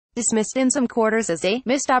dismissed in some quarters as a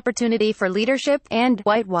missed opportunity for leadership, and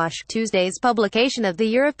whitewash. Tuesday's publication of the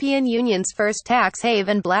European Union's first tax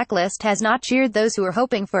haven blacklist has not cheered those who are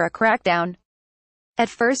hoping for a crackdown. At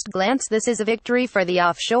first glance, this is a victory for the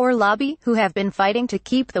offshore lobby, who have been fighting to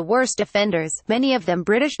keep the worst offenders, many of them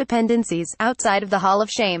British dependencies, outside of the Hall of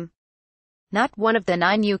Shame. Not one of the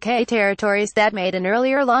 9 UK territories that made an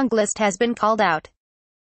earlier long list has been called out.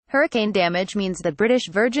 Hurricane damage means the British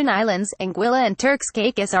Virgin Islands, Anguilla and Turks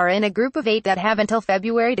Caicos are in a group of 8 that have until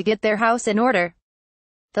February to get their house in order.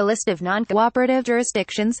 The list of non-cooperative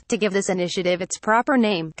jurisdictions, to give this initiative its proper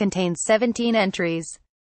name, contains 17 entries.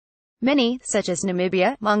 Many, such as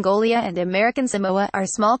Namibia, Mongolia and American Samoa, are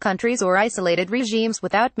small countries or isolated regimes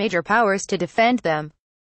without major powers to defend them.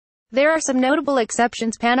 There are some notable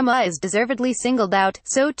exceptions. Panama is deservedly singled out,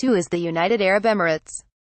 so too is the United Arab Emirates.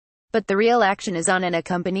 But the real action is on an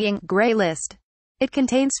accompanying grey list. It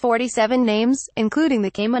contains 47 names, including the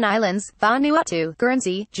Cayman Islands, Vanuatu,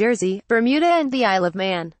 Guernsey, Jersey, Bermuda and the Isle of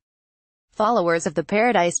Man. Followers of the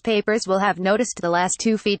Paradise Papers will have noticed the last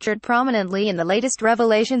 2 featured prominently in the latest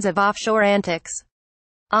revelations of offshore antics.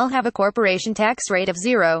 All have a corporation tax rate of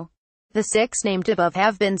 0. The 6 named above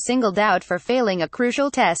have been singled out for failing a crucial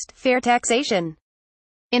test: fair taxation.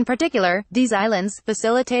 In particular, these islands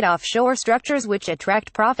facilitate offshore structures which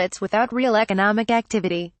attract profits without real economic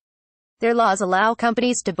activity. Their laws allow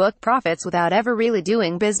companies to book profits without ever really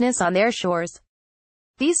doing business on their shores.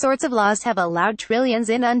 These sorts of laws have allowed trillions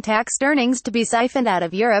in untaxed earnings to be siphoned out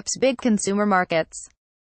of Europe's big consumer markets.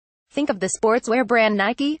 Think of the sportswear brand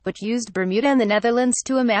Nike, which used Bermuda and the Netherlands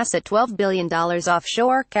to amass a $12 billion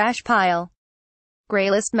offshore cash pile.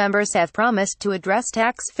 Greylist members have promised to address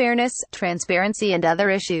tax fairness, transparency and other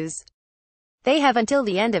issues. They have until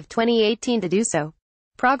the end of 2018 to do so.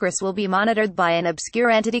 Progress will be monitored by an obscure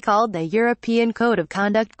entity called the European Code of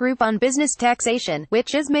Conduct Group on Business Taxation,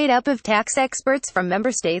 which is made up of tax experts from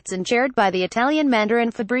member states and chaired by the Italian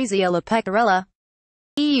Mandarin Fabrizio Lepecorella.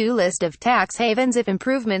 EU list of tax havens. If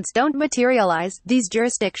improvements don't materialize, these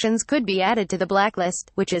jurisdictions could be added to the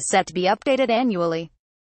blacklist, which is set to be updated annually.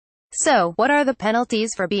 So, what are the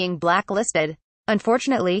penalties for being blacklisted?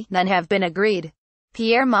 Unfortunately, none have been agreed.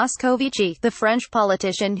 Pierre Moscovici, the French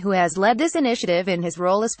politician who has led this initiative in his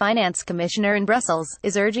role as finance commissioner in Brussels,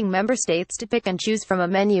 is urging member states to pick and choose from a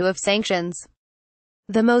menu of sanctions.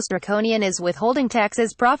 The most draconian is withholding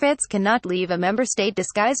taxes. Profits cannot leave a member state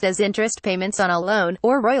disguised as interest payments on a loan,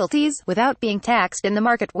 or royalties, without being taxed in the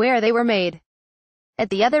market where they were made. At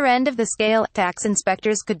the other end of the scale, tax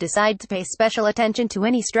inspectors could decide to pay special attention to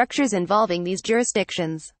any structures involving these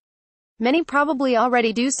jurisdictions. Many probably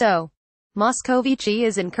already do so. Moscovici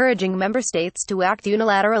is encouraging member states to act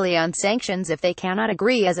unilaterally on sanctions if they cannot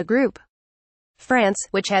agree as a group. France,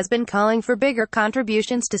 which has been calling for bigger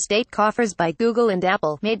contributions to state coffers by Google and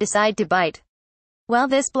Apple, may decide to bite. While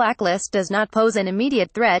this blacklist does not pose an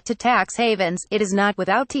immediate threat to tax havens, it is not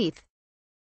without teeth.